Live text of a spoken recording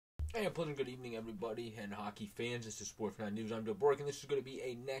Hey, a pleasant good evening, everybody, and hockey fans. This is Sports 9 News. I'm Joe Bork, and this is going to be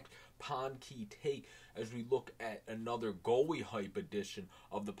a next Pond Key Take as we look at another goalie hype edition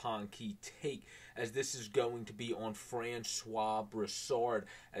of the Pond Key Take, as this is going to be on Francois Brassard,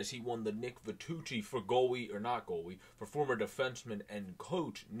 as he won the Nick Vitucci for for former defenseman and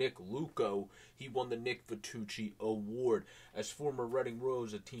coach Nick Luco. He won the Nick Vitucci Award. As former Reading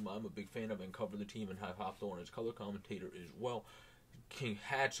Royals, a team I'm a big fan of and cover the team and have hopped on as color commentator as well.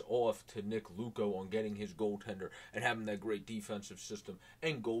 Hats off to Nick Luco on getting his goaltender and having that great defensive system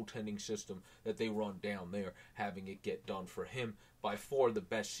and goaltending system that they run down there, having it get done for him. By far the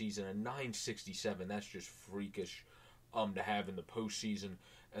best season, a 967. That's just freakish to have in the postseason.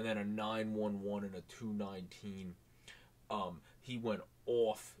 And then a 911 and a 219. He went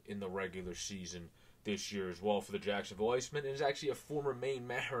off in the regular season this year as well for the Jacksonville Icemen, and is actually a former Maine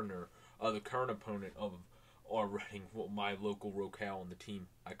Mariner, the current opponent of our Reading, my local locale on the team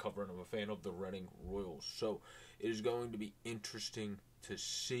I cover, and I'm a fan of the Reading Royals. So it is going to be interesting to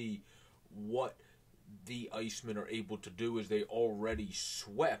see what the Icemen are able to do, as they already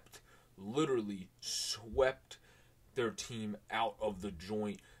literally swept their team out of the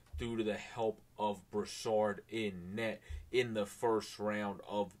joint due to the help of Brassard in net in the first round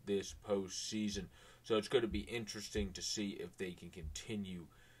of this postseason. So it's going to be interesting to see if they can continue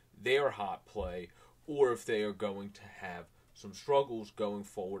their hot play, or if they are going to have some struggles going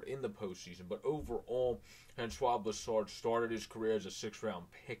forward in the postseason. But overall, Francois Brassard started his career as a sixth-round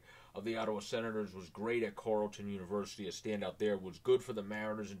pick of the Ottawa Senators, was great at Carleton University, a standout there, was good for the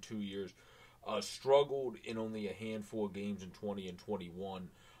Mariners in 2 years, struggled in only a handful of games in 20 and 21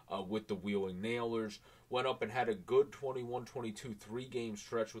 with the Wheeling Nailers, went up and had a good 21-22 three-game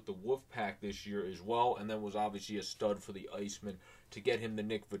stretch with the Wolfpack this year as well, and then was obviously a stud for the Icemen to get him the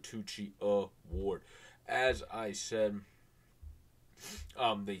Nick Vitucci Award. As I said,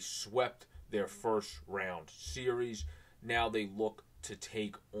 they swept their first round series. Now they look to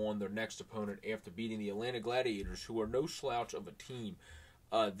take on their next opponent after beating the Atlanta Gladiators, who are no slouch of a team.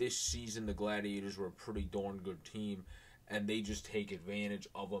 This season, the Gladiators were a pretty darn good team, and they just take advantage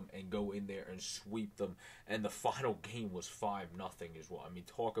of them and go in there and sweep them. And the final game was 5-0 as well. I mean,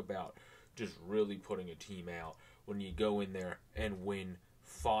 talk about just really putting a team out when you go in there and win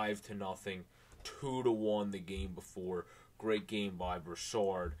 5-0, 2-1 the game before. Great game by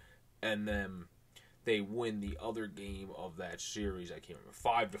Brassard. And then they win the other game of that series, I can't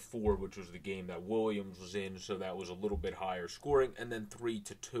remember, 5-4, which was the game that Williams was in, so that was a little bit higher scoring, and then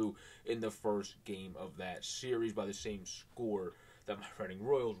 3-2 in the first game of that series by the same score that my Reading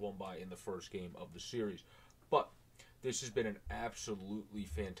Royals won by in the first game of the series. But this has been an absolutely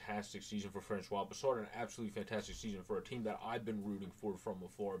fantastic season for Francois Brassard, an absolutely fantastic season for a team that I've been rooting for from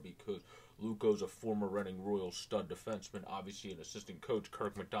afar, because Luco's a former Reading Royals stud defenseman, obviously an assistant coach.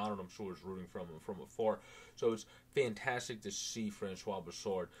 Kirk McDonald, I'm sure, is rooting from him from afar. So it's fantastic to see Francois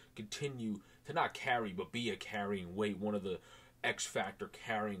Brassard continue to not carry, but be a carrying weight, one of the X-Factor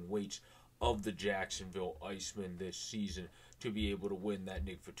carrying weights of the Jacksonville Icemen this season, to be able to win that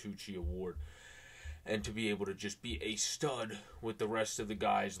Nick Vitucci Award, and to be able to just be a stud with the rest of the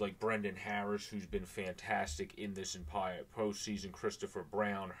guys like Brendan Harris, who's been fantastic in this entire postseason, Christopher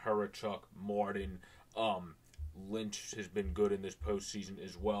Brown, Hurachuk, Martin, Lynch has been good in this postseason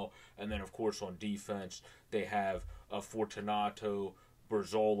as well. And then, of course, on defense, they have Fortunato,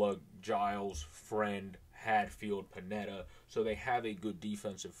 Berzola, Giles, Friend, Hadfield, Panetta. So they have a good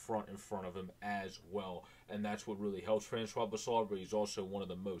defensive front in front of him as well. And that's what really helps Francois Brassard, but he's also one of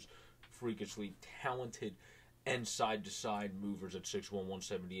the most freakishly talented and side-to-side movers at 6'1",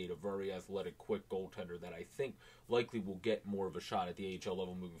 178, a very athletic, quick goaltender that I think likely will get more of a shot at the ECHL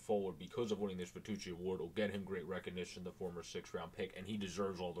level moving forward because of winning this Vitucci Award. Will get him great recognition, the former sixth-round pick, and he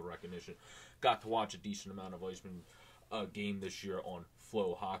deserves all the recognition. Got to watch a decent amount of Iceman game this year on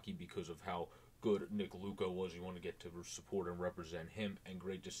Flow Hockey because of how good Nick Luco was. You want to get to support and represent him, and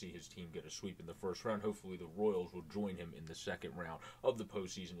great to see his team get a sweep in the first round. Hopefully the Royals will join him in the second round of the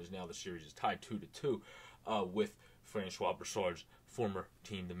postseason, as now the series is tied 2-2 with Francois Brassard's former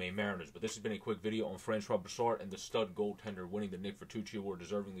team, the Maine Mariners. But this has been a quick video on Francois Brassard and the stud goaltender winning the Nick Vitucci Award,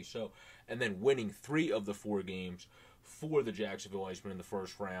 deservingly so, and then winning 3 of the 4 games for the Jacksonville Icemen in the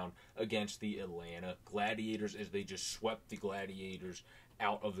first round against the Atlanta Gladiators, as they just swept the Gladiators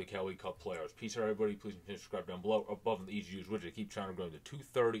out of the Kelly Cup playoffs. Peace out, everybody. Please subscribe down below or above in the easy use widget. Keep trying to grow to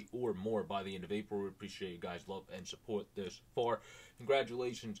 230 or more by the end of April. We appreciate you guys' love and support this far.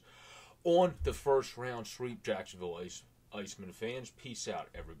 Congratulations on the first round sweep, Jacksonville Icemen fans. Peace out,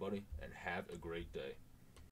 everybody, and have a great day.